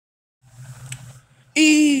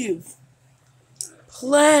Eve!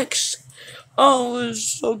 Plex! Oh, it's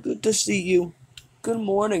so good to see you. Good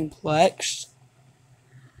morning, Plex.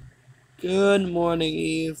 Good morning,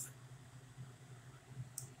 Eve.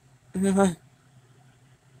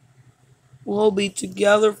 We'll be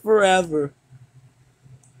together forever.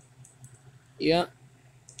 Yeah.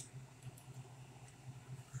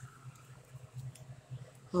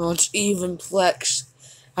 Oh, it's Eve and Plex.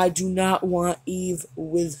 I do not want Eve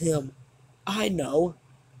with him. I know.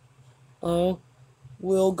 Oh,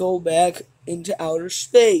 we'll go back into outer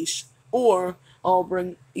space. Or I'll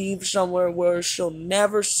bring Eve somewhere where she'll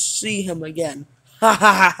never see him again. Ha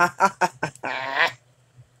ha ha ha ha ha.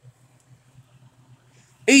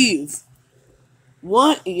 Eve!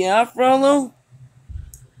 What? Yeah, Frollo?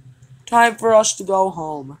 Time for us to go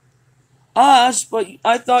home. Us? But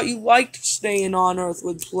I thought you liked staying on Earth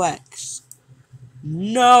with Plex.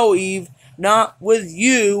 No, Eve. Not with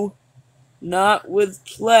you. Not with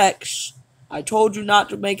Plex. I told you not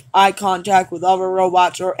to make eye contact with other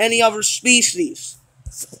robots or any other species.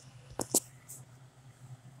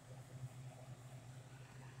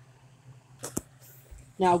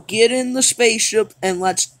 Now get in the spaceship and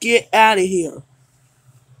let's get out of here.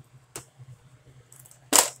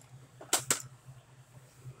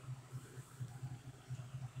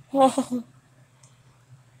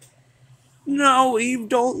 No, Eve,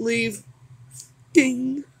 don't leave.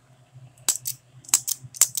 Ding.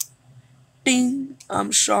 Ding.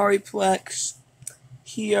 I'm sorry, Plex.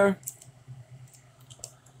 Here.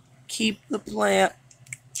 Keep the plant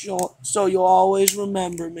so you'll always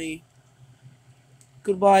remember me.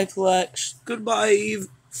 Goodbye, Plex. Goodbye, Eve.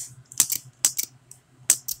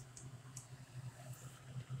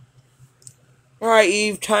 Alright,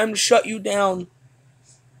 Eve, time to shut you down.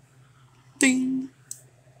 Ding.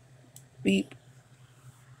 Beep.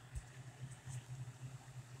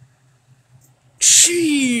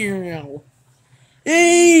 Cheerio.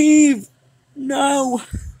 Eve! No!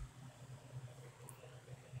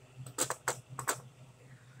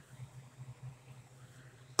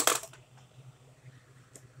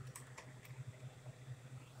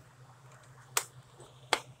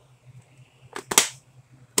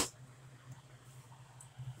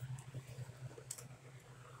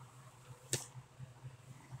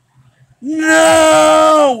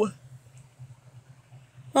 No!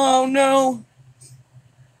 Oh no!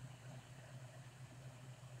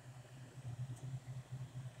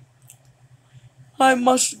 I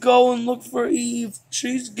must go and look for Eve.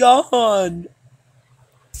 She's gone.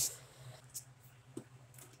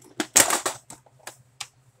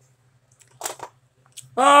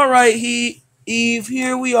 Alright, Eve,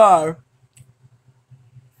 here we are.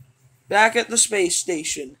 Back at the space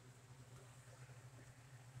station.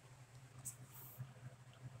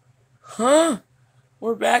 Huh?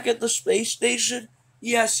 We're back at the space station?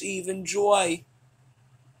 Yes, Eve, enjoy.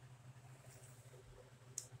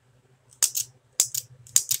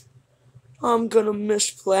 I'm gonna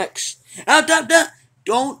miss Plex.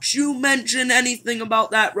 Don't you mention anything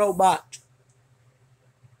about that robot.